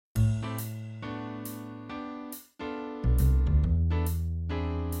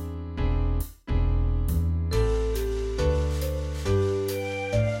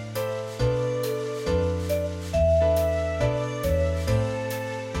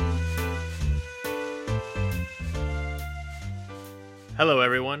Hello,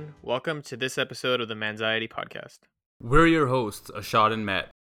 everyone. Welcome to this episode of the Manxiety Podcast. We're your hosts, Ashad and Matt.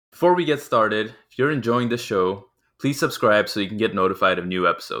 Before we get started, if you're enjoying this show, please subscribe so you can get notified of new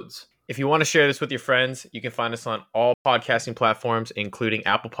episodes. If you want to share this with your friends, you can find us on all podcasting platforms, including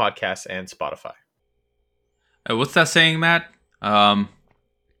Apple Podcasts and Spotify. What's that saying, Matt?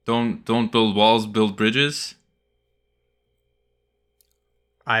 Don't build walls, build bridges.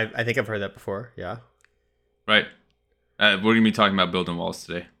 I think I've heard that before. Yeah. Right. We're gonna be talking about building walls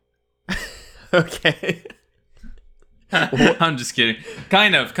today. Okay. I'm just kidding.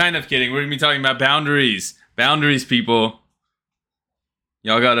 Kind of kidding. We're gonna be talking about boundaries. Boundaries, people.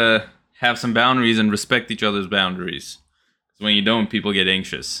 Y'all gotta have some boundaries and respect each other's boundaries. Because when you don't, people get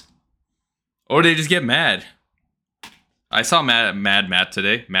anxious. Or they just get mad. I saw Mad Matt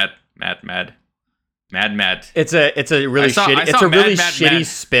today. Mad Matt. It's a really I shitty saw Mad shitty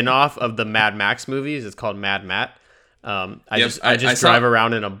spin-off of the Mad Max movies. It's called Mad Matt. I just drive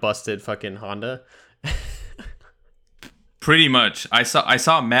around in a busted fucking Honda. Pretty much. I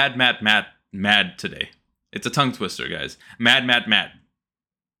saw Mad today. It's a tongue twister, guys. Mad.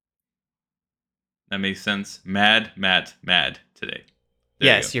 That makes sense. Mad today.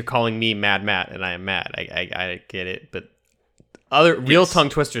 Yes, you're calling me Mad Matt, and I am mad. I get it, but other real tongue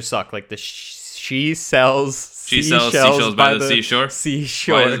twisters suck. Like the she sells seashells by the seashore.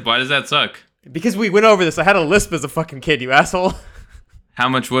 Seashore. Why does that suck? Because we went over this. I had a lisp as a fucking kid, you asshole. How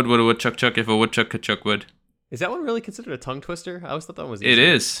much wood would a woodchuck chuck if a woodchuck could chuck wood? Is that one really considered a tongue twister? I always thought that one was easy. It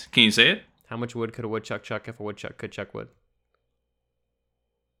is. Can you say it? How much wood could a woodchuck chuck if a woodchuck could chuck wood?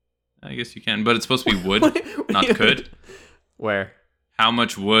 I guess you can, but it's supposed to be wood, not could. Where? How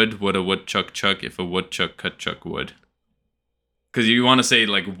much wood would a woodchuck chuck if a woodchuck could chuck wood? Because you want to say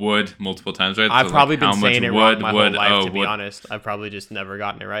like wood multiple times, right? I've so probably like, been saying it wrong my whole life, to be honest. I've probably just never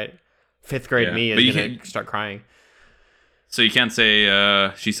gotten it right. Fifth grade me is going to start crying. So you can't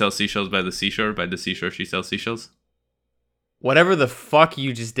say she sells seashells by the seashore she sells seashells? Whatever the fuck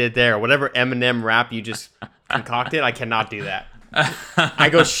you just did there, whatever Eminem rap you just concocted, I cannot do that. I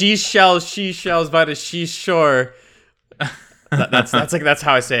go, she shells by the seashore. That's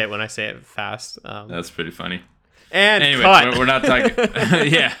how I say it when I say it fast. That's pretty funny. And anyway, cut. We're not talking.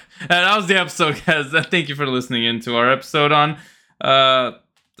 Yeah, that was the episode, guys. Thank you for listening in to our episode on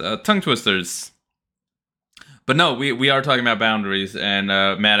tongue twisters. But no, we are talking about boundaries, and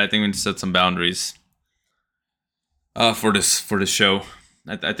Matt, I think we need to set some boundaries for this show.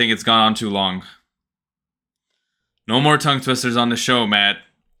 I think it's gone on too long. No more tongue twisters on the show, Matt.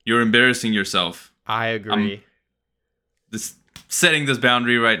 You're embarrassing yourself. I agree. Setting this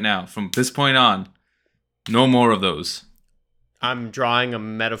boundary right now. From this point on, no more of those. I'm drawing a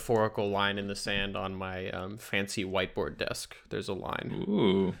metaphorical line in the sand on my fancy whiteboard desk. There's a line.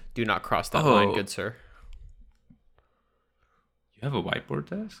 Ooh. Do not cross that line, good sir. You have a whiteboard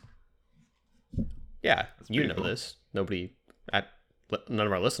desk? Yeah, you know cool. This. None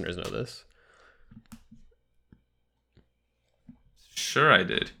of our listeners know this. Sure I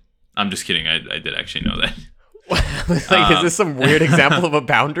did. I'm just kidding. I did actually know that. Is this some weird example of a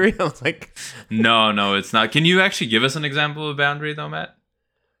boundary? I was like, no, it's not. Can you actually give us an example of a boundary, though, Matt?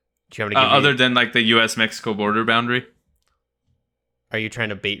 Do you have other than like the U.S.-Mexico border boundary? Are you trying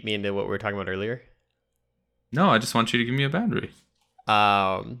to bait me into what we were talking about earlier? No, I just want you to give me a boundary.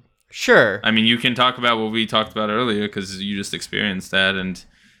 Sure. I mean, you can talk about what we talked about earlier because you just experienced that and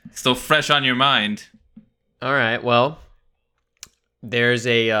it's still fresh on your mind. All right. Well, there's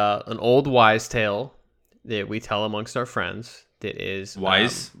an old wise tale that we tell amongst our friends that is...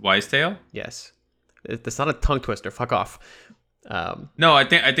 Wise tale? Yes. It's not a tongue twister. Fuck off. No, I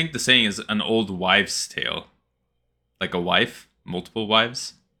think the saying is an old wives' tale. Like a wife? Multiple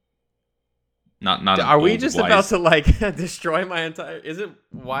wives? Not. Are we just about to like destroy my entire... Is it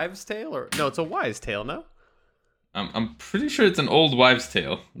wives' tale? Or no, it's a wise tale, no? I'm pretty sure it's an old wives'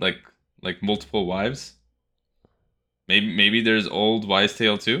 tale. Like multiple wives. Maybe there's old wise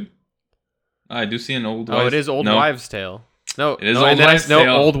tale too? I do see an old wives' tale. Oh, it is old wives' tale. No, it is old wives' tale.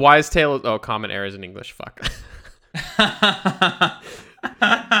 No, old wives' tale. Oh, common errors in English. Fuck. I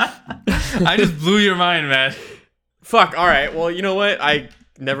just blew your mind, man. Fuck. All right. Well, you know what? I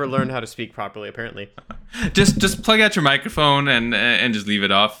never learned how to speak properly. Apparently. Just plug out your microphone and just leave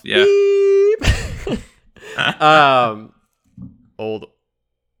it off. Yeah. Old.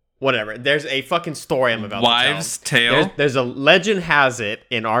 Whatever. There's a fucking story I'm about wives' to tell. Tale. There's a legend has it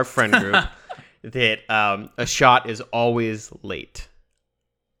in our friend group that a shot is always late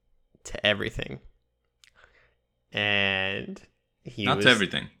to everything, and not to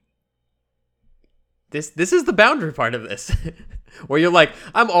everything. This is the boundary part of this. Where you're like,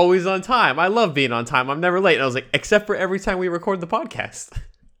 I'm always on time. I love being on time. I'm never late. And I was like, except for every time we record the podcast.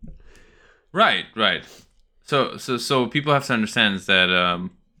 Right. So people have to understand is that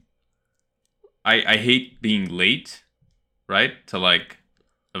I hate being late, right? To like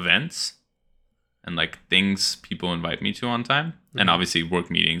events and like things people invite me to on time, and obviously work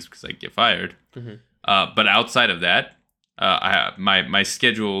meetings because I get fired. But outside of that, my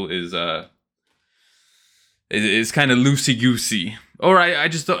schedule is kind of loosey goosey, or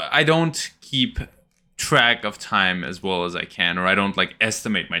I don't keep track of time as well as I can, or I don't like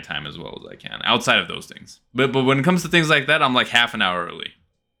estimate my time as well as I can outside of those things. But when it comes to things like that, I'm like half an hour early.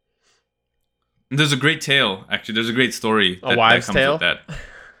 And there's a great tale, actually. There's a great story that comes tale? with that.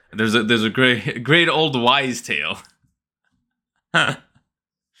 There's a great old wise tale.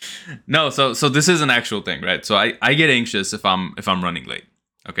 No, so this is an actual thing, right? So I get anxious if I'm running late.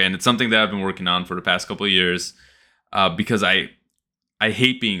 Okay, and it's something that I've been working on for the past couple of years, because I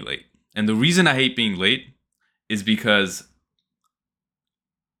hate being late. And the reason I hate being late is because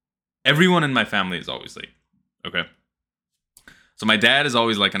everyone in my family is always late. Okay, so my dad is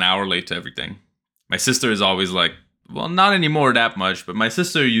always like an hour late to everything. My sister is always like, well, not anymore that much, but my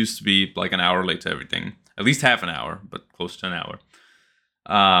sister used to be like an hour late to everything, at least half an hour, but close to an hour.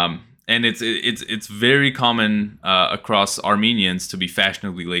 And it's very common across Armenians to be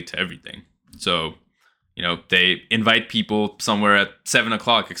fashionably late to everything. So, you know, they invite people somewhere at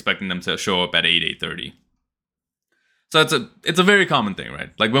 7:00, expecting them to show up at 8:30. So it's a very common thing, right?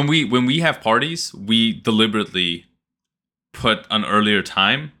 Like when we have parties, we deliberately put an earlier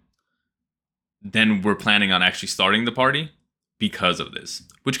time than we're planning on actually starting the party because of this,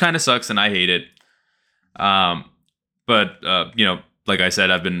 which kind of sucks, and I hate it. But you know, like I said,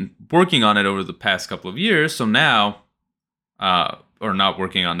 I've been working on it over the past couple of years. So now, or not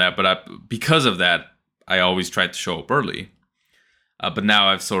working on that, but because of that, I always try to show up early. But now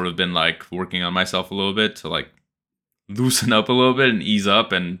I've sort of been like working on myself a little bit to like loosen up a little bit and ease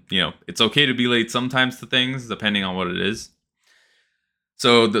up. And, you know, it's okay to be late sometimes to things, depending on what it is.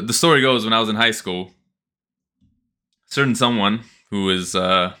 So the story goes, when I was in high school, certain someone who is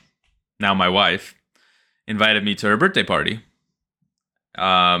now my wife invited me to her birthday party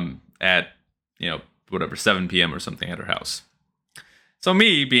at, you know, whatever, 7 p.m. or something at her house. So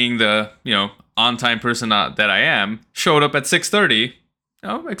me, being the, you know, on-time person that I am, showed up at 6:30, you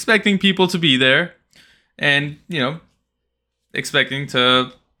know, expecting people to be there and, you know, expecting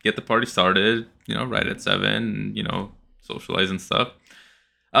to get the party started, you know, right at 7 and, you know, socialize and stuff.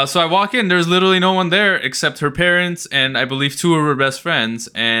 So I walk in, there's literally no one there except her parents and I believe 2 of her best friends,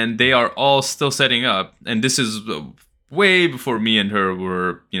 and they are all still setting up. And this is way before me and her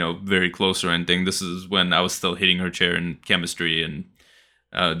were, you know, very close or anything. This is when I was still hitting her chair in chemistry and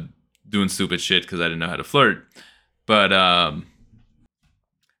doing stupid shit because I didn't know how to flirt. But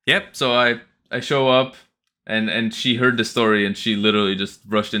yep, so I show up and she heard the story and she literally just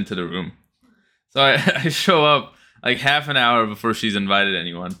rushed into the room. So I show up like half an hour before she's invited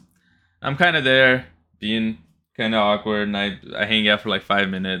anyone. I'm kind of there, being kind of awkward, and I hang out for like 5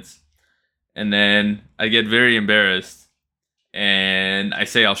 minutes. And then I get very embarrassed, and I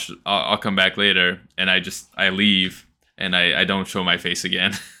say I'll come back later, and I leave, and I don't show my face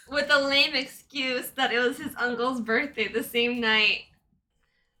again. With a lame excuse that it was his uncle's birthday the same night.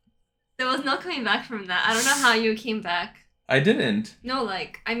 There was no coming back from that. I don't know how you came back. I didn't. No,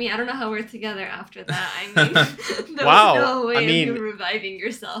 like, I mean, I don't know how we're together after that. I mean, there wow. was no way I mean, of you reviving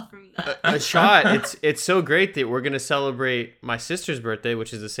yourself from that. A shot. It's so great that we're going to celebrate my sister's birthday,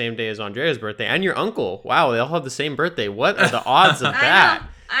 which is the same day as Andrea's birthday, and your uncle. Wow, they all have the same birthday. What are the odds of that?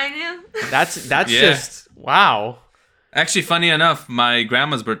 I know. That's Yeah. just, wow. Actually, funny enough, my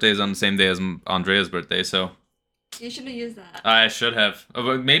grandma's birthday is on the same day as Andrea's birthday, so... You should have used that. I should have.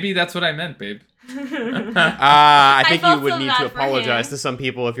 Maybe that's what I meant, babe. I think you would so need bad to for apologize him. to some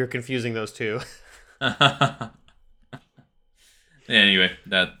people if you're confusing those two. Anyway,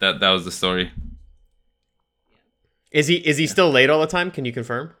 that was the story. Is he still late all the time? Can you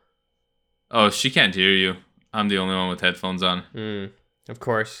confirm? Oh, she can't hear you. I'm the only one with headphones on. Of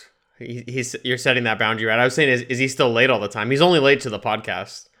course. You're setting that boundary right. I was saying, is he still late all the time? He's only late to the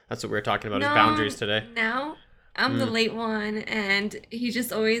podcast. That's what we were talking about, his boundaries today. Now I'm the late one, and he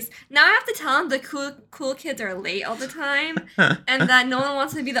just always... Now I have to tell him the cool kids are late all the time, and that no one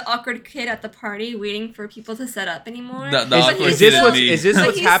wants to be the awkward kid at the party waiting for people to set up anymore. Is this But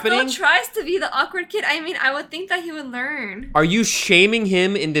what's he happening? still tries to be the awkward kid. I mean, I would think that he would learn. Are you shaming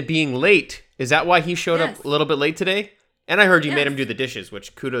him into being late? Is that why he showed Yes. up a little bit late today? And I heard you made Yes. him do the dishes,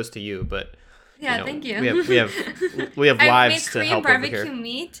 which kudos to you, but Yeah, thank you. We have I lives made to Korean help over barbecue here.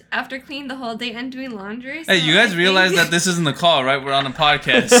 meat after cleaning the whole day and doing laundry. Hey, so you guys I realize think- that this isn't the call, right? We're on a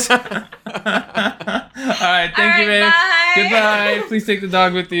podcast. All right, thank you, man. Bye. Goodbye. Please take the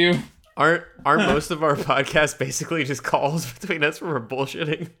dog with you. Aren't most of our podcasts basically just calls between us where we're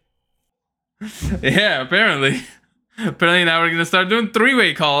bullshitting? Yeah, apparently. Apparently now we're going to start doing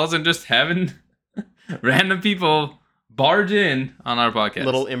 3-way calls and just having random people barge in on our podcast.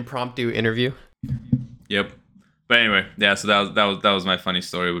 Little impromptu interview. Yep. But anyway, yeah, so that was my funny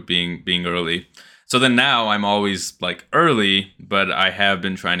story with being early. So then now I'm always like early, but I have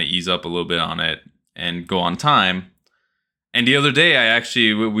been trying to ease up a little bit on it and go on time. And the other day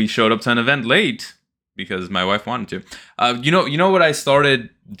we showed up to an event late because my wife wanted to. You know what I started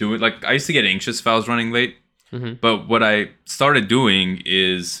doing? Like, I used to get anxious if I was running late. Mm-hmm. But what I started doing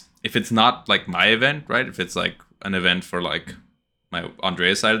is, if it's not like my event, right? If it's like an event for like my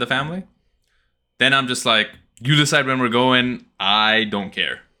Andrea's side of the family, then I'm just like, you decide when we're going. I don't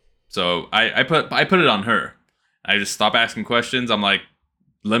care. So I put it on her. I just stop asking questions. I'm like,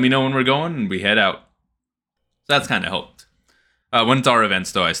 let me know when we're going, and we head out. So that's kind of helped. When it's our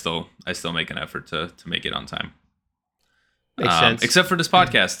events, though, I still make an effort to make it on time. Makes sense. Except for this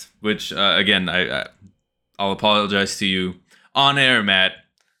podcast, which again, I'll apologize to you on air, Matt.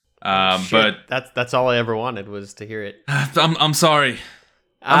 Shit, But that's all I ever wanted was to hear it. I'm sorry.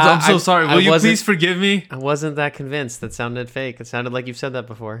 I'm so sorry. Will you please forgive me? I wasn't that convinced. That sounded fake. It sounded like you've said that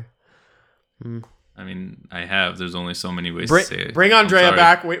before. I mean, I have. There's only so many ways to say it. Bring I'm Andrea sorry.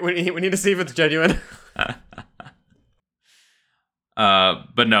 back. We need to see if it's genuine.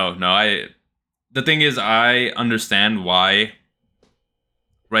 But no. The thing is, I understand why.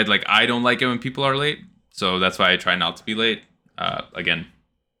 Right, like I don't like it when people are late, so that's why I try not to be late. Again,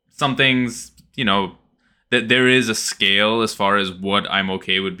 some things, that there is a scale as far as what I'm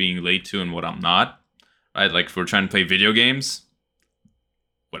okay with being late to and what I'm not. Right, like if we're trying to play video games,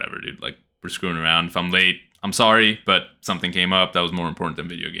 whatever, dude. Like, we're screwing around. If I'm late, I'm sorry, but something came up that was more important than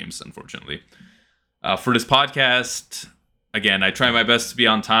video games, unfortunately. For this podcast, again, I try my best to be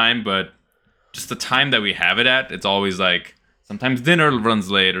on time, but just the time that we have it at, it's always like, sometimes dinner runs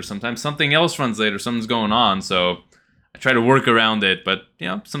late, or sometimes something else runs late, or something's going on. So I try to work around it, but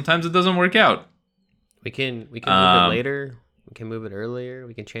sometimes it doesn't work out. We can move it later. We can move it earlier.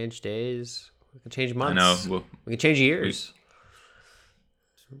 We can change days. We can change months. I know. We can change years.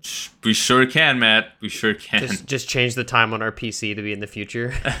 We sure can, Matt. We sure can. Just change the time on our PC to be in the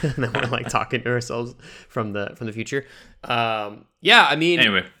future, and then we're like talking to ourselves from the future. Yeah, I mean,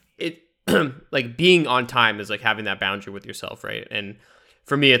 Anyway, it like being on time is like having that boundary with yourself, right? And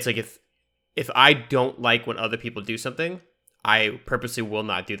for me, it's like if I don't like when other people do something, I purposely will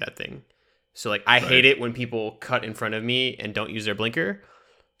not do that thing. So like I hate it when people cut in front of me and don't use their blinker.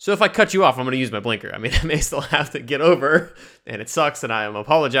 So if I cut you off, I'm going to use my blinker. I mean, I may still have to get over, and it sucks, and I'm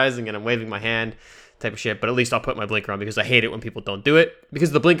apologizing, and I'm waving my hand type of shit, but at least I'll put my blinker on because I hate it when people don't do it. Because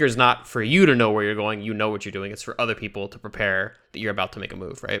the blinker is not for you to know where you're going. You know what you're doing. It's for other people to prepare that you're about to make a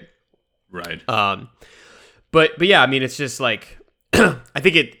move, right? right. But yeah, I mean, it's just like, I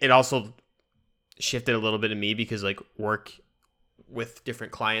think it also shifted a little bit in me because like work with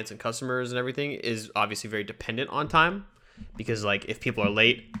different clients and customers and everything is obviously very dependent on time. Because like if people are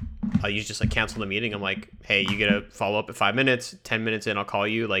late, you just like cancel the meeting. I'm like, hey, you get to follow up at 5 minutes, 10 minutes in, I'll call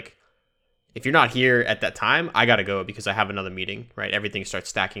you. Like if you're not here at that time, I got to go because I have another meeting, right? Everything starts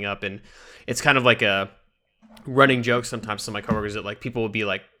stacking up, and it's kind of like a running joke sometimes to my coworkers that like people will be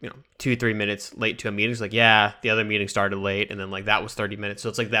like, 2-3 minutes late to a meeting. It's like, yeah, the other meeting started late, and then like that was 30 minutes. So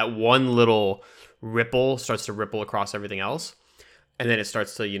it's like that one little ripple starts to ripple across everything else. And then it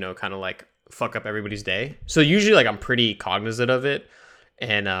starts to, kind of like fuck up everybody's day. So usually like I'm pretty cognizant of it.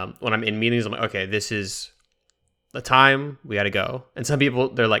 And when I'm in meetings, I'm like, okay, this is the time, we got to go. And some people,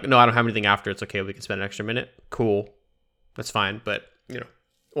 they're like, no, I don't have anything after. It's okay. We can spend an extra minute. Cool. That's fine. But, I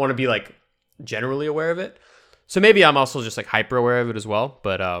want to be like generally aware of it. So maybe I'm also just like hyper aware of it as well.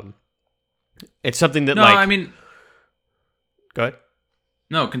 But it's something that No, like, I mean, go ahead.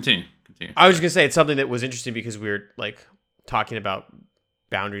 no, continue. I was just going to say it's something that was interesting because we were like talking about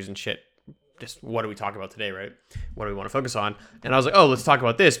boundaries and shit. Just what do we talk about today, right? What do we want to focus on? And I was like, oh, let's talk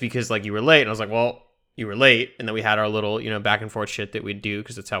about this because like you were late. And I was like, well, you were late. And then we had our little, back and forth shit that we'd do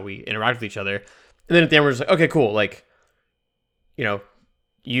because that's how we interact with each other. And then at the end, we're just like, okay, cool. Like, you're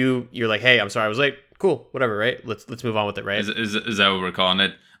like, hey, I'm sorry I was late. Cool, whatever, right? Let's move on with it, right? Is that what we're calling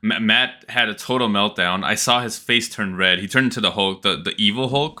it? Matt had a total meltdown. I saw his face turn red. He turned into the Hulk, the evil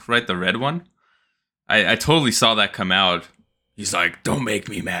Hulk, right? The red one. I totally saw that come out. He's like, don't make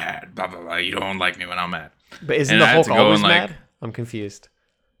me mad. Blah, blah, blah. You don't like me when I'm mad. But isn't And the I had Hulk to go always and, like- mad? I'm confused.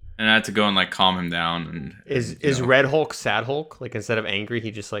 And I had to go and like calm him down. And Is Red Hulk Sad Hulk? Like instead of angry, he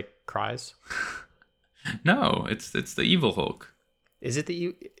just like cries. No, it's the evil Hulk. Is it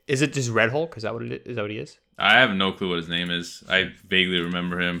just Red Hulk? Is that what it is? Is that what he is? I have no clue what his name is. I vaguely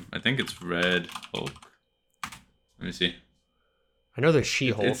remember him. I think it's Red Hulk. Let me see. I know there's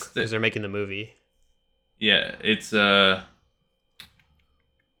She-Hulk It's the- because they're making the movie. Yeah, it's what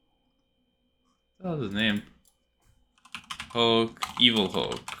was his name? Hulk, Evil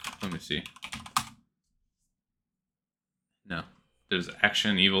Hulk. Let me see. No, there's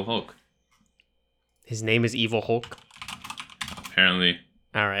Action Evil Hulk. His name is Evil Hulk. Apparently,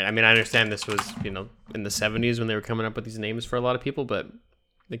 All right. I mean, I understand this was, in the 70s when they were coming up with these names for a lot of people, but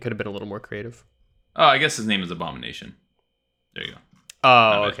they could have been a little more creative. oh, I guess his name is Abomination. There you go. Oh,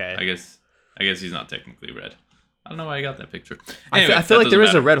 My bad. okay. I guess he's not technically red. I don't know why I got that picture. I Anyway, feel like that there is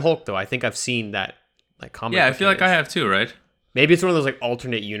doesn't a matter. Red Hulk, though. I think I've seen that like comic. Yeah, I book feel like I image. have too, right? Maybe it's one of those like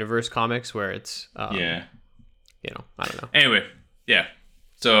alternate universe comics where it's, Yeah. I don't know. Anyway, yeah.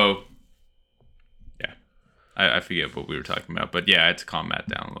 So, yeah. I forget what we were talking about, but yeah, I had to calm Matt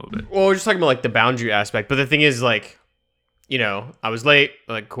down a little bit. Well, we're just talking about like the boundary aspect, but the thing is like, I was late.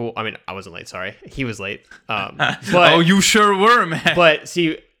 Like, cool. I mean, I wasn't late. Sorry, he was late. But Oh, you sure were, man. but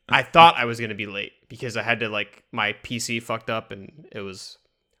see, I thought I was gonna be late because I had to like my PC fucked up and it was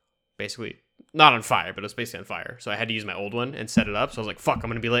basically not on fire, but it was basically on fire. So I had to use my old one and set it up. So I was like, fuck, I'm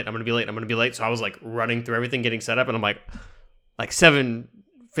gonna be late. I'm gonna be late. I'm gonna be late. So I was like running through everything, getting set up, and I'm like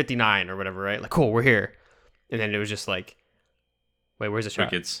 7:59 or whatever, right? Like, cool, we're here. And then it was just like, wait, where's the shot?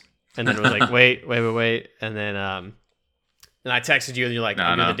 Crickets. And then it was like, wait. And then and I texted you and you're like,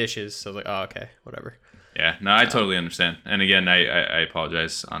 I'm doing No. the dishes. So I was like, oh, okay, whatever. Yeah, no, I totally understand. And again, I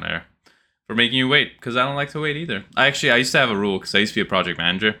apologize on air for making you wait because I don't like to wait either. I used to have a rule because I used to be a project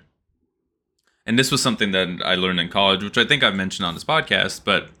manager. And this was something that I learned in college, which I think I've mentioned on this podcast.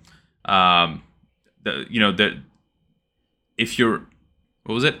 But, if you're,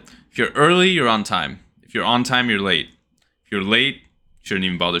 what was it? If you're early, you're on time. If you're on time, you're late. If you're late, you shouldn't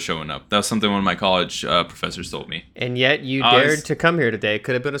even bother showing up. That was something one of my college professors told me. And yet you I was- dared to come here today.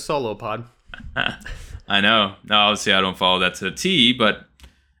 Could have been a solo pod. I know. No, obviously I don't follow that to the T, but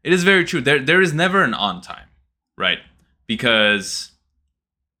it is very true. There is never an on time, right? Because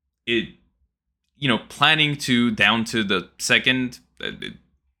planning to down to the second,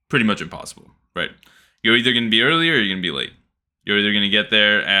 pretty much impossible, right? You're either going to be early or you're going to be late. You're either going to get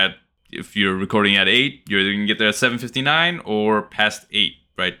there if you're recording at 8, you're either going to get there at 7:59 or past 8,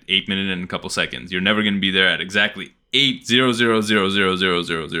 right? 8 minutes and a couple seconds. You're never going to be there at exactly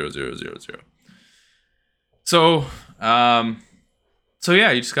 8:0000000000. So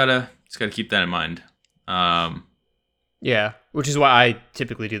yeah, you just gotta keep that in mind. Yeah, which is why I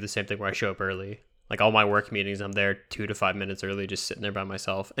typically do the same thing where I show up early. Like all my work meetings, I'm there 2 to 5 minutes early, just sitting there by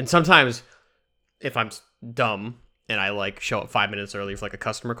myself. And sometimes, if I'm dumb and I like show up 5 minutes early for like a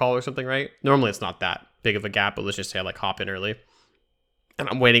customer call or something, right? Normally it's not that big of a gap, but let's just say I like hop in early, and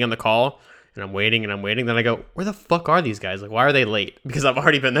I'm waiting on the call, and I'm waiting and I'm waiting. Then I go, where the fuck are these guys? Like, why are they late? Because I've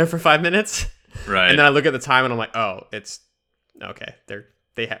already been there for 5 minutes. Right. And then I look at the time and I'm like, oh, it's okay.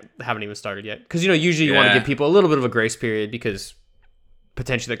 They haven't even started yet. Because usually you want to Yeah. give people a little bit of a grace period because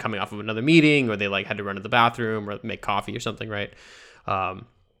potentially they're coming off of another meeting or they like had to run to the bathroom or make coffee or something, right? I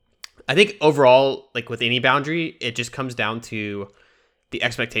think overall, like with any boundary, it just comes down to the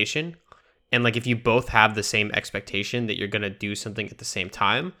expectation. And like if you both have the same expectation that you're gonna do something at the same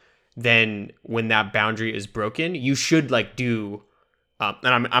time, then when that boundary is broken, you should like do.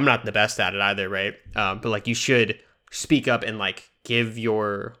 And I'm not the best at it either, right? But like you should speak up and like give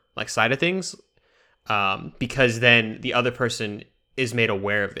your like side of things, because then the other person is made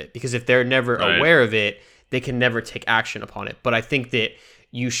aware of it. Because if they're never Right. aware of it, they can never take action upon it. But I think that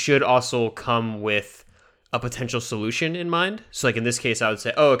you should also come with a potential solution in mind. So like in this case, I would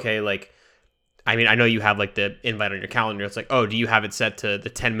say, oh, okay, like, I mean, I know you have like the invite on your calendar. It's like, oh, do you have it set to the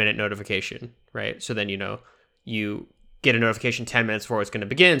 10-minute notification, right? So then, you get a notification 10 minutes before it's going to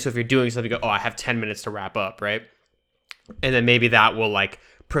begin. So if you're doing something, you go, oh, I have 10 minutes to wrap up, right? And then maybe that will like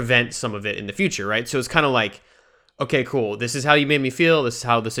prevent some of it in the future, right? So it's kind of like, okay, cool. This is how you made me feel. This is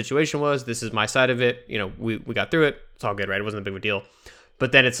how the situation was. This is my side of it. We got through it. It's all good, right? It wasn't a big of a deal.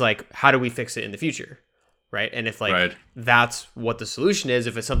 But then it's like, how do we fix it in the future, right? And if like Right. that's what the solution is,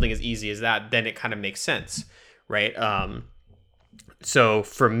 if it's something as easy as that, then it kind of makes sense, right? So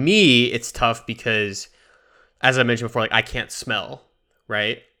for me, it's tough because, as I mentioned before, like I can't smell,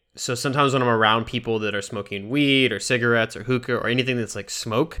 right? So sometimes when I'm around people that are smoking weed or cigarettes or hookah or anything that's like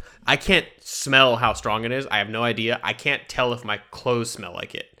smoke, I can't smell how strong it is. I have no idea. I can't tell if my clothes smell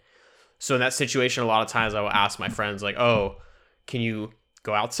like it. So in that situation, a lot of times I will ask my friends like, oh, can you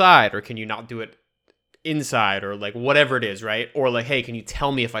go outside, or can you not do it inside, or like whatever it is, right? Or like, hey, can you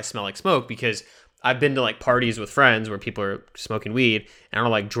tell me if I smell like smoke? Because I've been to like parties with friends where people are smoking weed, and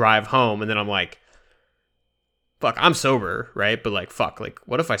I'll like drive home, and then I'm like, fuck, I'm sober, right? But like, fuck, like,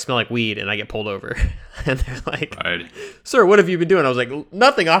 what if I smell like weed and I get pulled over? And they're like, Right. sir, what have you been doing? I was like,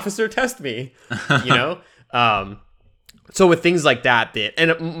 nothing, officer, test me, you know? So with things like that,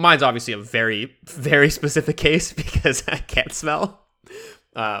 mine's obviously a very, very specific case because I can't smell.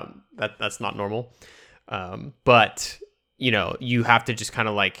 That's not normal. But, you know, you have to just kind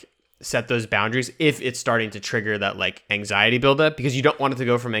of like set those boundaries if it's starting to trigger that like anxiety buildup, because you don't want it to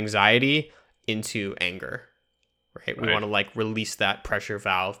go from anxiety into anger, right? We want to like release that pressure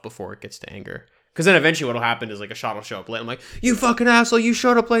valve before it gets to anger. Because then eventually what'll happen is like a shot will show up late. I'm like, you fucking asshole, you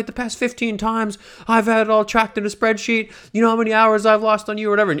showed up late the past 15 times. I've had it all tracked in a spreadsheet. You know how many hours I've lost on you or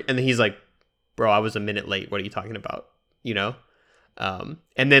whatever. And then he's like, bro, I was a minute late. What are you talking about? You know? And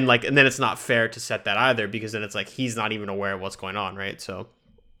then it's not fair to set that either, because then it's like he's not even aware of what's going on, right? So,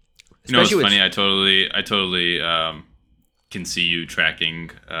 you know, it's funny. I totally can see you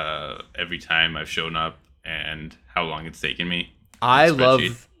tracking every time I've shown up and how long it's taken me. I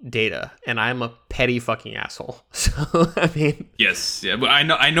love data, and I'm a petty fucking asshole. So I mean, yes, yeah, but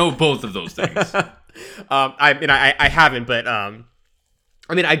I know both of those things. I haven't, but I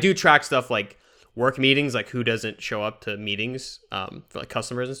mean, I do track stuff like work meetings, like who doesn't show up to meetings for like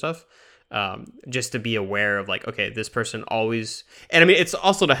customers and stuff, just to be aware of like, okay, this person always, and I mean, it's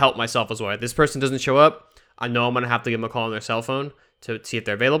also to help myself as well. If this person doesn't show up, I know I'm gonna have to give them a call on their cell phone to see if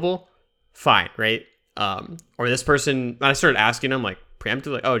they're available. Fine, right? Or this person, I started asking them like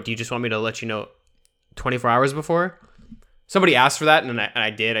preemptively, like, oh, do you just want me to let you know 24 hours before? Somebody asked for that, and I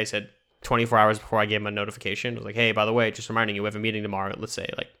did. I said 24 hours before I gave them a notification. I was like, hey, by the way, just reminding you, we have a meeting tomorrow. Let's say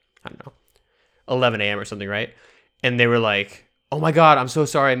like, I don't know, 11 a.m. or something, right? And they were like, oh my God, I'm so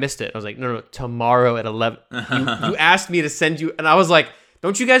sorry I missed it. I was like, no, tomorrow at 11. You asked me to send you, and I was like,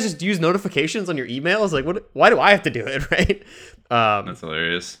 don't you guys just use notifications on your emails? Like, what? Why do I have to do it, right? That's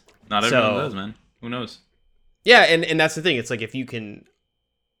hilarious. Not everyone does, man. Who knows? Yeah, and that's the thing. It's like if you can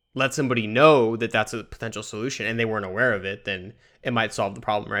let somebody know that that's a potential solution and they weren't aware of it, then it might solve the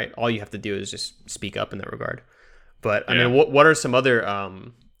problem, right? All you have to do is just speak up in that regard. But I mean, what are some other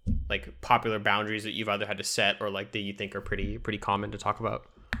like popular boundaries that you've either had to set or like that you think are pretty common to talk about?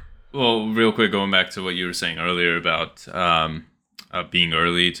 Well, real quick, going back to what you were saying earlier about being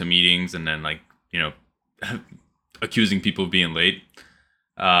early to meetings and then like, you know, accusing people of being late.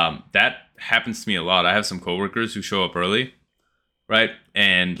 That happens to me a lot. I have some coworkers who show up early, right?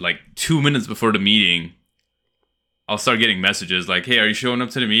 And like 2 minutes before the meeting, I'll start getting messages like, hey, are you showing up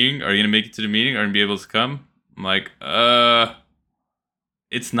to the meeting? Are you going to make it to the meeting? Are you going to be able to come? I'm like,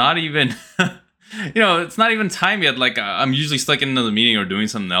 it's not even, it's not even time yet. Like I'm usually stuck in another meeting or doing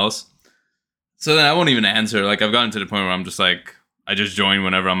something else. So then I won't even answer. Like I've gotten to the point where I'm just like, I just join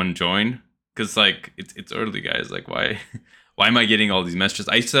whenever I'm going to join. Cause like, it's early, guys. Like why am I getting all these messages?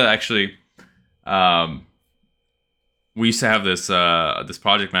 I used to actually, we used to have this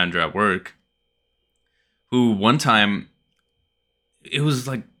project manager at work who one time, it was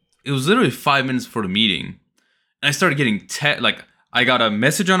literally 5 minutes before the meeting. And I started getting I got a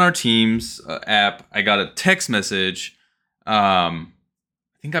message on our Teams app. I got a text message. I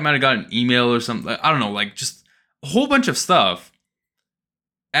think I might have got an email or something. I don't know, like just a whole bunch of stuff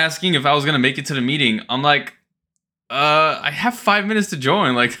asking if I was going to make it to the meeting. I'm like, I have 5 minutes to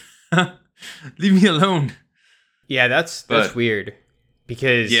join. Like, leave me alone. Yeah, that's weird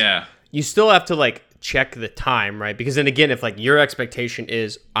because you still have to like check the time, right? Because then again, if like your expectation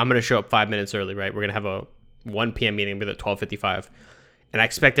is I'm going to show up 5 minutes early, right? We're going to have a 1 p.m. meeting, be there at 12:55, and I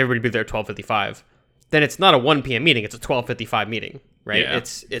expect everybody to be there at 12:55. Then it's not a 1 p.m. meeting; it's a 12:55 meeting, right? Yeah.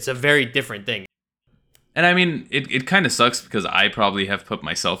 It's a very different thing. And I mean, it kind of sucks because I probably have put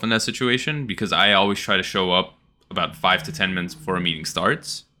myself in that situation because I always try to show up about 5 to 10 minutes before a meeting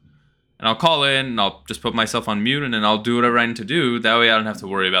starts. And I'll call in and I'll just put myself on mute and then I'll do whatever I need to do. That way I don't have to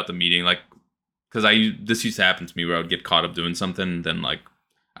worry about the meeting. Like, because this used to happen to me where I would get caught up doing something and then like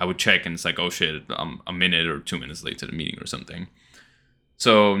I would check and it's like, oh shit, I'm a minute or 2 minutes late to the meeting or something.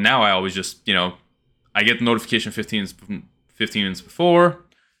 So now I always just, I get the notification 15 minutes before.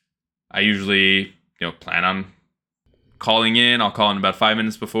 I usually, plan on calling in. I'll call in about 5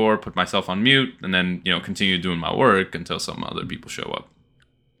 minutes before, put myself on mute, and then, continue doing my work until some other people show up.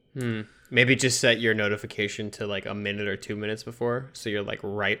 Maybe just set your notification to like a minute or 2 minutes before. So you're like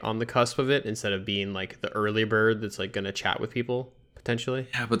right on the cusp of it instead of being like the early bird that's like going to chat with people potentially.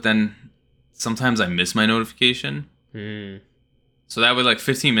 Yeah, but then sometimes I miss my notification. So that way, like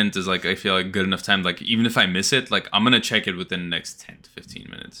 15 minutes is like I feel like good enough time. Like even if I miss it, like I'm gonna check it within the next 10 to 15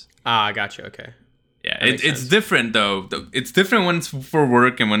 minutes. I gotcha. Okay. Yeah, That makes it's sense. different though. It's different when it's for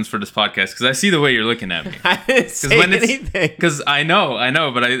work and when it's for this podcast because I see the way you're looking at me. I didn't say when it's anything. because I know,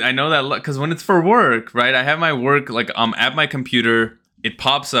 but I know that because when it's for work, right? I have my work like I'm at my computer. It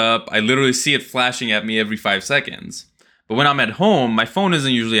pops up. I literally see it flashing at me every 5 seconds. But when I'm at home, my phone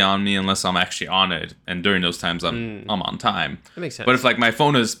isn't usually on me unless I'm actually on it. And during those times, I'm on time. That makes sense. But if like my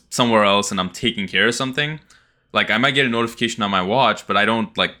phone is somewhere else and I'm taking care of something, like I might get a notification on my watch, but I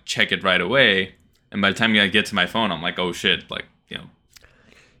don't like check it right away. And by the time I get to my phone, I'm like, oh shit, like, you know,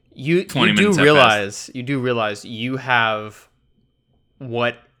 you 20 do minutes have realize you have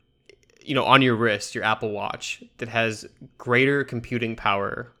what on your wrist, your Apple Watch, that has greater computing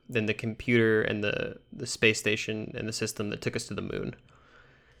power than the computer and the space station and the system that took us to the moon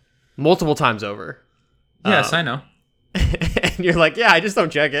multiple times over. Yes, I know. And you're like, yeah, I just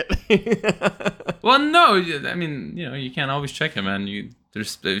don't check it. Well, no, I mean, you can't always check it, man.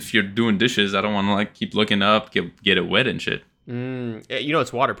 If you're doing dishes, I don't want to like keep looking up, get it wet and shit.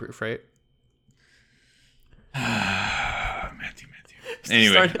 It's waterproof, right? Matthew.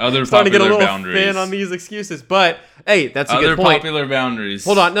 Anyway, starting other to get a popular little boundaries. thin on these excuses, but hey, that's a Other good point. popular boundaries.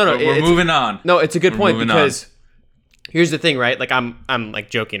 Hold on, no, We're moving on. No, it's a good We're point moving because here's the thing, right? Like I'm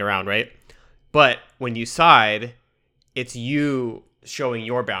like joking around, right? But when you side, it's you showing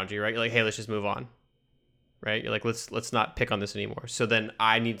your boundary, right? You're like, hey, let's just move on, right? You're like, let's not pick on this anymore. So then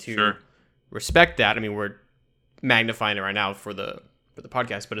I need to respect that. I mean, we're magnifying it right now for the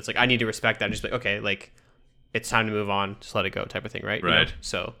podcast, but it's like I need to respect that and just be like, okay, like it's time to move on, just let it go, type of thing, right? Right.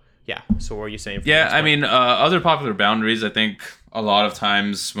 So yeah. So what are you saying? Yeah, I mean, other popular boundaries. I think a lot of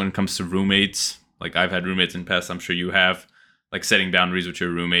times when it comes to roommates, like I've had roommates in the past. I'm sure you have, like setting boundaries with your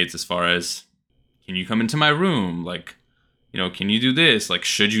roommates as far as, can you come into my room? Like, can you do this? Like,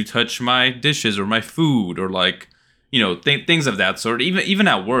 should you touch my dishes or my food or like, things of that sort. Even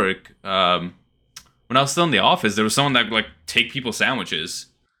at work, when I was still in the office, there was someone that would, like take people's sandwiches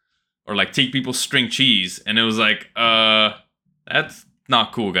or like take people's string cheese, and it was like, that's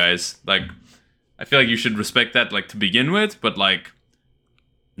not cool, guys. Like, I feel like you should respect that, like to begin with, but like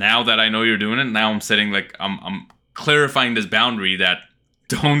now that I know you're doing it, now I'm setting like I'm clarifying this boundary that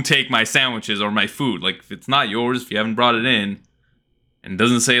don't take my sandwiches or my food. Like if it's not yours, if you haven't brought it in, and it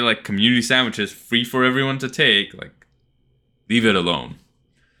doesn't say like community sandwiches free for everyone to take, like leave it alone.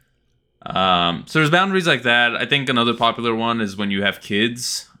 So there's boundaries like that. I think another popular one is when you have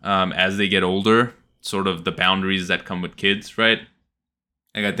kids, as they get older, sort of the boundaries that come with kids, right?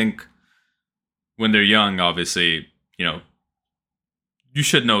 Like I think when they're young, obviously, you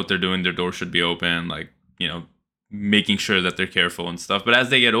should know what they're doing. Their door should be open, like, making sure that they're careful and stuff. But as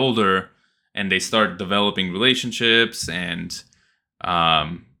they get older and they start developing relationships and,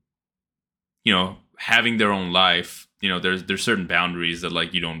 having their own life, there's certain boundaries that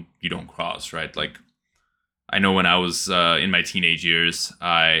like you don't cross, right? Like I know when I was in my teenage years,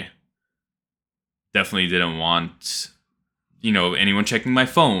 I definitely didn't want, anyone checking my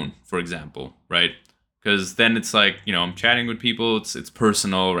phone, for example, right? Because then it's like, I'm chatting with people, it's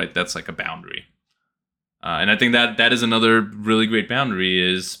personal, right? That's like a boundary. And I think that is another really great boundary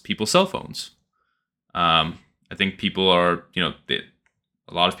is people's cell phones. I think people are,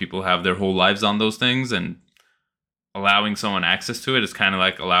 a lot of people have their whole lives on those things, and allowing someone access to it is kind of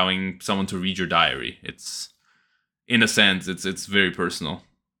like allowing someone to read your diary. It's, in a sense, it's very personal.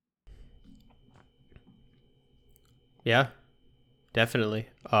 Yeah, definitely.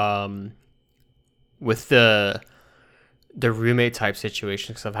 With the roommate type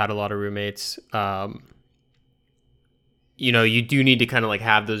situation, because I've had a lot of roommates, you do need to kind of like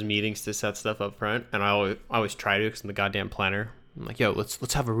have those meetings to set stuff up front, and I always try to, because I'm the goddamn planner. I'm like, yo,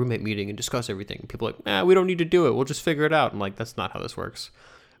 let's have a roommate meeting and discuss everything. And people are like, we don't need to do it. We'll just figure it out. I'm like, that's not how this works.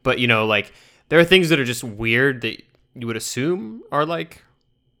 But like there are things that are just weird that you would assume are like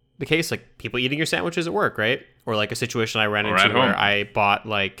the case, like people eating your sandwiches at work, right? Or like a situation I ran Or into at home. where I bought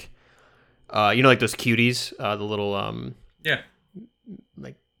like, like those cuties, the little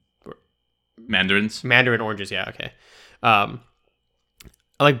like mandarin oranges. Yeah, okay. I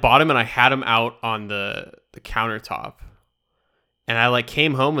like bought them and I had them out on the countertop, and I like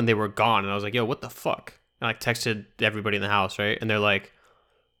came home and they were gone, and I was like, yo, what the fuck? And I like texted everybody in the house, right? And they're like,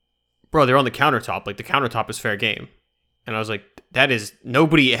 bro, they're on the countertop. Like the countertop is fair game. And I was like,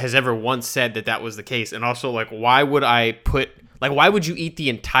 nobody has ever once said that was the case. And also, like, why would you eat the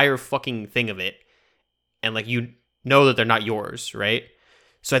entire fucking thing of it? And like, that they're not yours, right?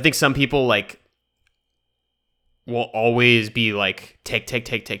 So I think some people like will always be like, take,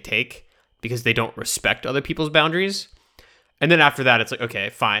 because they don't respect other people's boundaries. And then after that, it's like, okay,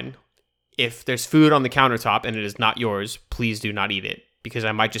 fine. If there's food on the countertop and it is not yours, please do not eat it, because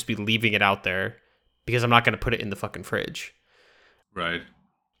I might just be leaving it out there because I'm not going to put it in the fucking fridge. Right.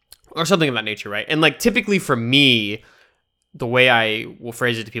 Or something of that nature, right? And like typically for me, the way I will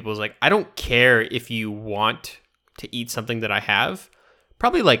phrase it to people is like, I don't care if you want to eat something that I have.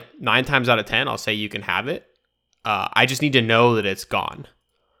 Probably like 9 times out of 10, I'll say you can have it. I just need to know that it's gone.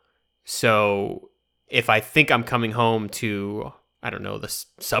 So if I think I'm coming home to, I don't know, the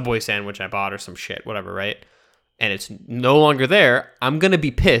Subway sandwich I bought or some shit, whatever, right? And it's no longer there, I'm going to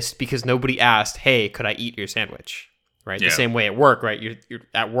be pissed because nobody asked, hey, could I eat your sandwich? Right? Yeah. The same way at work, right? You're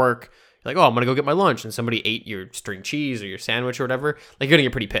at work, you're like, oh, I'm going to go get my lunch, and somebody ate your string cheese or your sandwich or whatever. Like, you're going to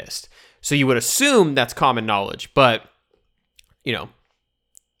get pretty pissed. So you would assume that's common knowledge, but,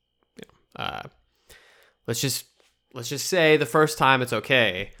 let's just say the first time it's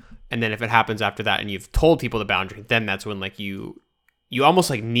okay. And then if it happens after that and you've told people the boundary, then that's when like you almost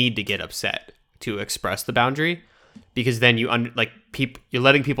like need to get upset to express the boundary, because then you're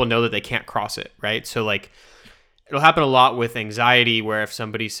letting people know that they can't cross it, right? So like it'll happen a lot with anxiety, where if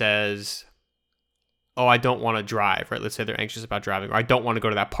somebody says, oh, I don't want to drive, right? Let's say they're anxious about driving, or I don't want to go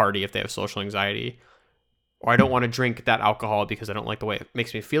to that party if they have social anxiety, or I don't want to drink that alcohol because I don't like the way it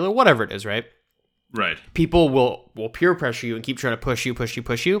makes me feel, or whatever it is, right? Right. People will peer pressure you and keep trying to push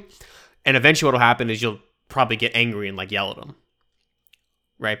you. And eventually what'll happen is you'll probably get angry and like yell at them.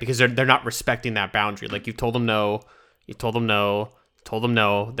 Right? Because they're not respecting that boundary. Like you've told them no,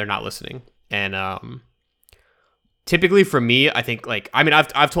 they're not listening. And typically for me, I think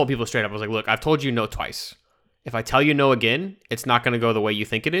I've told people straight up, I was like, look, I've told you no twice. If I tell you no again, it's not going to go the way you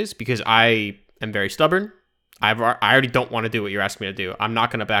think it is, because I am very stubborn. I already don't want to do what you're asking me to do. I'm not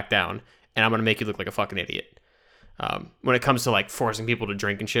going to back down, and I'm going to make you look like a fucking idiot. When it comes to like forcing people to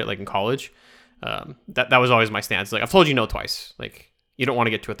drink and shit, like in college, that was always my stance. Like, I've told you no twice. Like, you don't want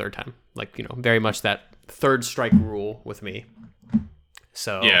to get to a third time. Like, very much that third strike rule with me.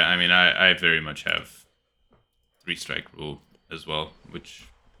 So yeah, I mean, I very much have 3 strike rule as well, which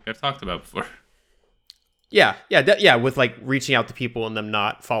I've talked about before. Yeah, with like reaching out to people and them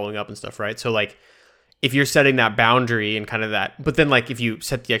not following up and stuff, right? So like, if you're setting that boundary and kind of that, but then like if you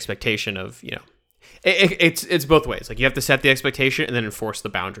set the expectation of, it's both ways. Like you have to set the expectation and then enforce the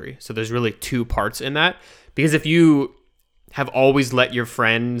boundary. So there's really 2 parts in that, because if you have always let your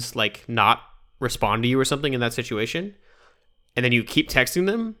friends like not respond to you or something in that situation, and then you keep texting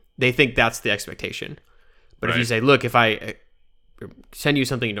them, they think that's the expectation. But if you say, look, if I send you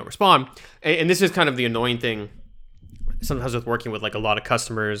something, you don't respond, and this is kind of the annoying thing sometimes with working with like a lot of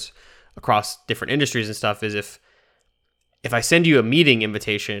customers across different industries and stuff, is if I send you a meeting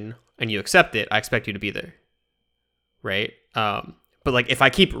invitation and you accept it, I expect you to be there, right? But like if I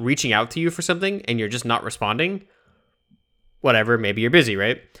keep reaching out to you for something and you're just not responding, whatever, maybe you're busy,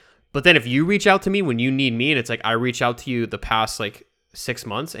 right? But then if you reach out to me when you need me, and it's like I reach out to you the past like 6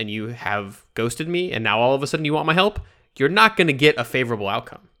 months and you have ghosted me, and now all of a sudden you want my help, you're not going to get a favorable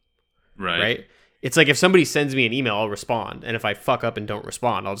outcome, right? It's like if somebody sends me an email, I'll respond. And if I fuck up and don't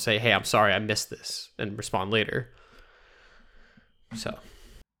respond, I'll just say, hey, I'm sorry, I missed this, and respond later. So.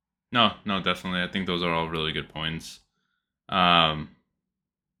 No, definitely. I think those are all really good points. I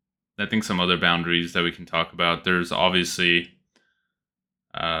think some other boundaries that we can talk about. There's obviously,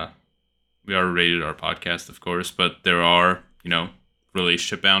 we are rated our podcast, of course, but there are,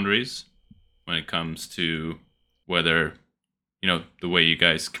 relationship boundaries when it comes to whether, the way you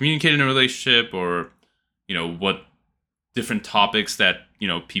guys communicate in a relationship, or, what different topics that,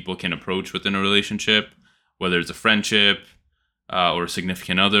 people can approach within a relationship, whether it's a friendship or a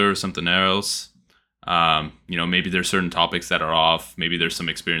significant other or something else. Maybe there's certain topics that are off. Maybe there's some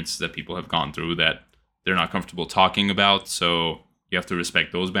experiences that people have gone through that they're not comfortable talking about. So you have to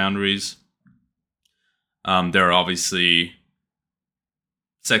respect those boundaries. There are obviously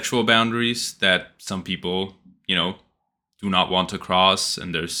sexual boundaries that some people, do not want to cross,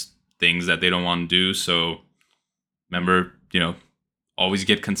 and there's things that they don't want to do. So remember, always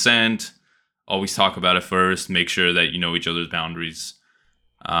get consent, always talk about it first, make sure that you know each other's boundaries.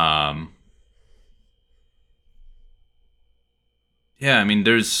 Yeah, I mean,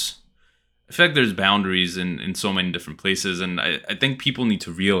 I feel like there's boundaries in so many different places, and I think people need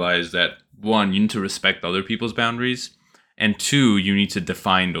to realize that, 1, you need to respect other people's boundaries, and 2, you need to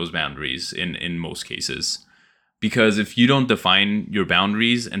define those boundaries in most cases. Because if you don't define your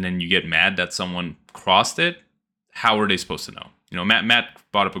boundaries and then you get mad that someone crossed it, how are they supposed to know? Matt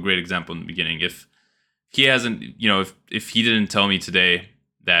brought up a great example in the beginning. If he hasn't, if he didn't tell me today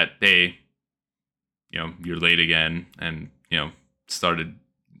that, hey, you're late again, and, started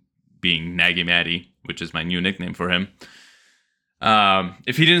being Naggy Matty, which is my new nickname for him,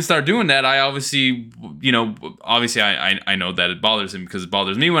 If he didn't start doing that, I obviously, I know that it bothers him because it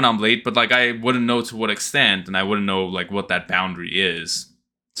bothers me when I'm late, but like I wouldn't know to what extent, and I wouldn't know like what that boundary is.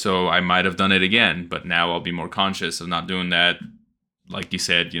 So I might have done it again, but now I'll be more conscious of not doing that. Like you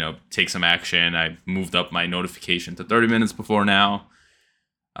said, take some action. I moved up my notification to 30 minutes before now.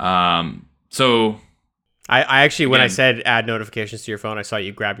 So I actually, when I again, said add notifications to your phone, I saw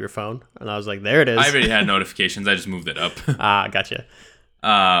you grab your phone, and I was like, there it is. I already had notifications. I just moved it up. Gotcha.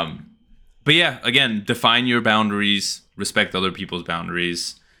 But yeah, again, define your boundaries, respect other people's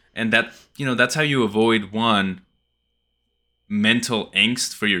boundaries, and that's how you avoid one, mental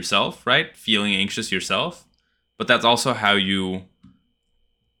angst for yourself, right? Feeling anxious yourself, but that's also how you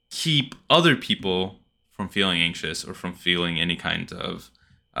keep other people from feeling anxious or from feeling any kind of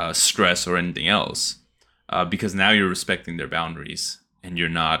stress or anything else, because now you're respecting their boundaries and you're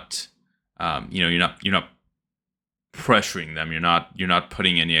not, you're not pressuring them. You're not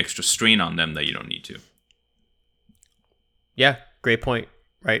putting any extra strain on them that you don't need to. Yeah, great point.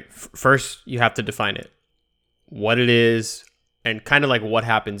 Right. First, you have to define it, what it is, and kind of like what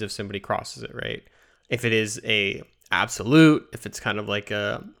happens if somebody crosses it. Right. If it is a absolute, if it's kind of like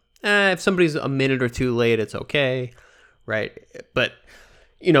if somebody's a minute or two late, it's okay. Right. But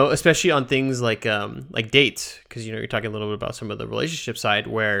especially on things like dates, because you're talking a little bit about some of the relationship side,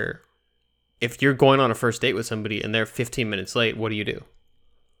 where if you're going on a first date with somebody and they're 15 minutes late, what do you do?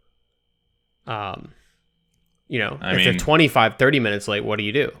 If they're 25, 30 minutes late, what do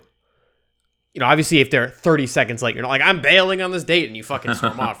you do? Obviously if they're 30 seconds late, you're not like, I'm bailing on this date, and you fucking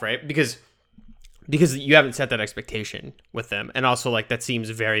storm off, right? Because you haven't set that expectation with them. And also, like, that seems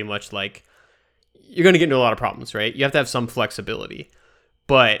very much like you're going to get into a lot of problems, right? You have to have some flexibility.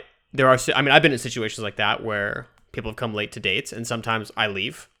 But I've been in situations like that where people have come late to dates, and sometimes I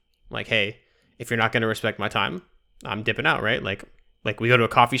leave. Like, hey, if you're not going to respect my time, I'm dipping out, right? Like we go to a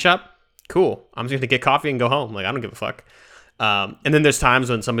coffee shop, cool. I'm just going to get coffee and go home. Like, I don't give a fuck. And then there's times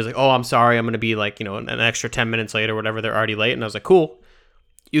when somebody's like, oh, I'm sorry, I'm going to be like, an extra 10 minutes late or whatever. They're already late. And I was like, cool.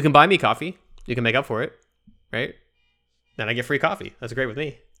 You can buy me coffee. You can make up for it, right? Then I get free coffee. That's great with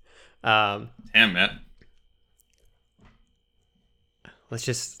me. Damn, Matt. Let's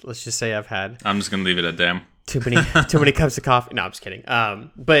just say I've had. I'm just gonna leave it at damn. Too many cups of coffee. No, I'm just kidding.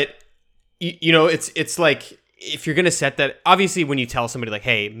 But it's like, if you're gonna set that, obviously when you tell somebody like,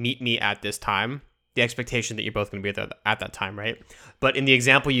 hey, meet me at this time, the expectation that you're both gonna be at that time, right? But in the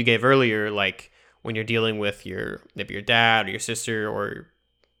example you gave earlier, like when you're dealing with maybe your dad or your sister or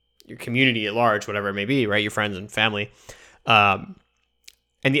your community at large, whatever it may be, right? Your friends and family, and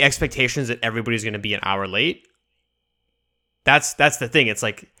the expectations that everybody's gonna be an hour late. That's the thing. It's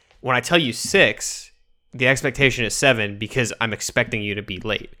like, when I tell you 6, the expectation is 7 because I'm expecting you to be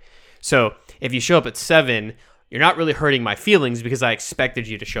late. So if you show up at 7, you're not really hurting my feelings because I expected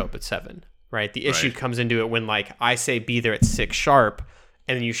you to show up at 7, right? The issue comes into it when, like, I say be there at 6 sharp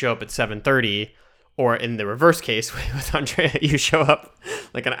and then you show up at 7:30, or in the reverse case with Andrea, you show up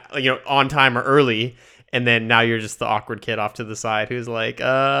like on time or early, and then now you're just the awkward kid off to the side who's like,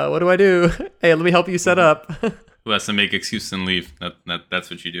 what do I do? Hey, let me help you set up. Who has to make excuses and leave. That's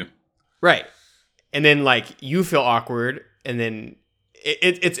what you do. Right. And then, like, you feel awkward, and then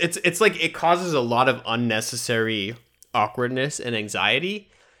it's like it causes a lot of unnecessary awkwardness and anxiety,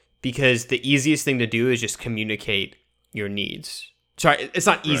 because the easiest thing to do is just communicate your needs. Sorry, it's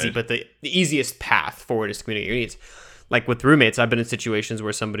not easy, but the easiest path forward is to communicate your needs. Like with roommates, I've been in situations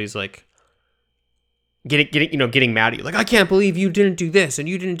where somebody's like getting mad at you, like, I can't believe you didn't do this and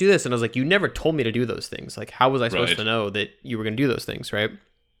you didn't do this, and I was like, you never told me to do those things. Like, how was I supposed to know that you were going to do those things, right?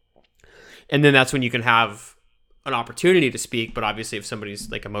 And then that's when you can have an opportunity to speak, but obviously if somebody's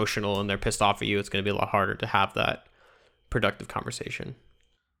like emotional and they're pissed off at you, it's going to be a lot harder to have that productive conversation.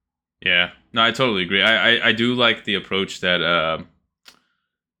 Yeah, no, I totally agree. I do like the approach that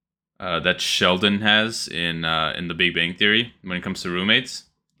that Sheldon has in The Big Bang Theory when it comes to roommates.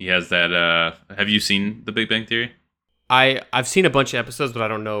 He has that. Have you seen The Big Bang Theory? I've seen a bunch of episodes, but I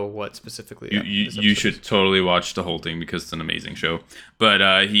don't know what specifically. You should totally watch the whole thing because it's an amazing show.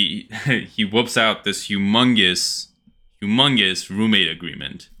 But he whoops out this humongous roommate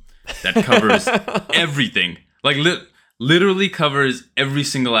agreement that covers everything. Like literally covers every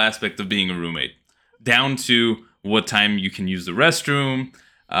single aspect of being a roommate, down to what time you can use the restroom,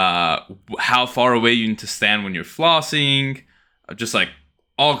 how far away you need to stand when you're flossing, just like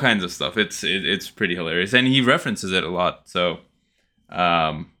all kinds of stuff. It's pretty hilarious, and he references it a lot. So,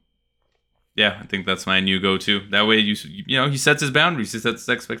 yeah, I think that's my new go-to. That way, he sets his boundaries, he sets his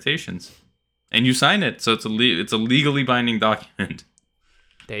expectations, and you sign it. So it's a legally binding document.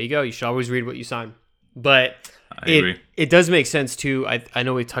 There you go. You should always read what you sign. But I agree. It does make sense too. I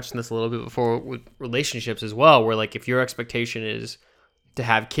know we touched on this a little bit before with relationships as well, where like if your expectation is to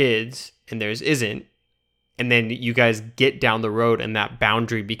have kids and theirs isn't, and then you guys get down the road and that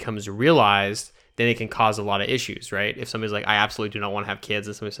boundary becomes realized, then it can cause a lot of issues, right? If somebody's like, I absolutely do not want to have kids,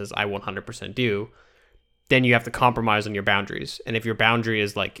 and somebody says, I 100% do, then you have to compromise on your boundaries. And if your boundary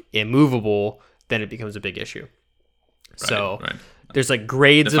is like immovable, then it becomes a big issue. Right. There's like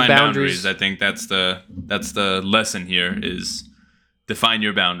grades define of boundaries. I think that's the lesson here is define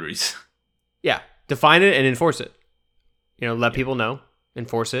your boundaries. Yeah, define it and enforce it. Let people know,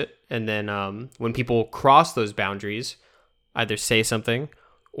 enforce it, and then when people cross those boundaries, either say something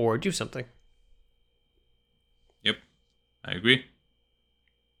or do something. Yep, I agree.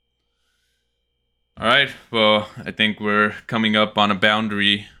 All right, well, I think we're coming up on a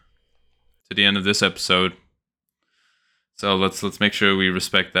boundary to the end of this episode. So let's make sure we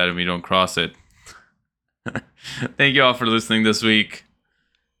respect that and we don't cross it. Thank you all for listening this week.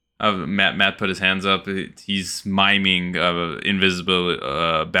 Matt put his hands up. He's miming an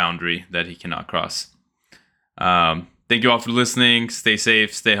invisible boundary that he cannot cross. Thank you all for listening. Stay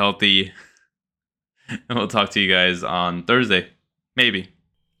safe, stay healthy. And we'll talk to you guys on Thursday. Maybe.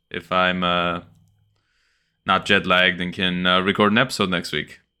 If I'm not jet lagged and can record an episode next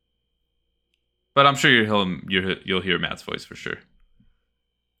week. But I'm sure you'll hear Matt's voice for sure.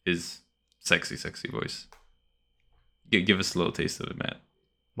 His sexy voice. Give us a little taste of it, Matt.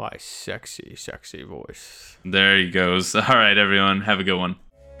 My sexy voice. There he goes. All right, everyone. Have a good one.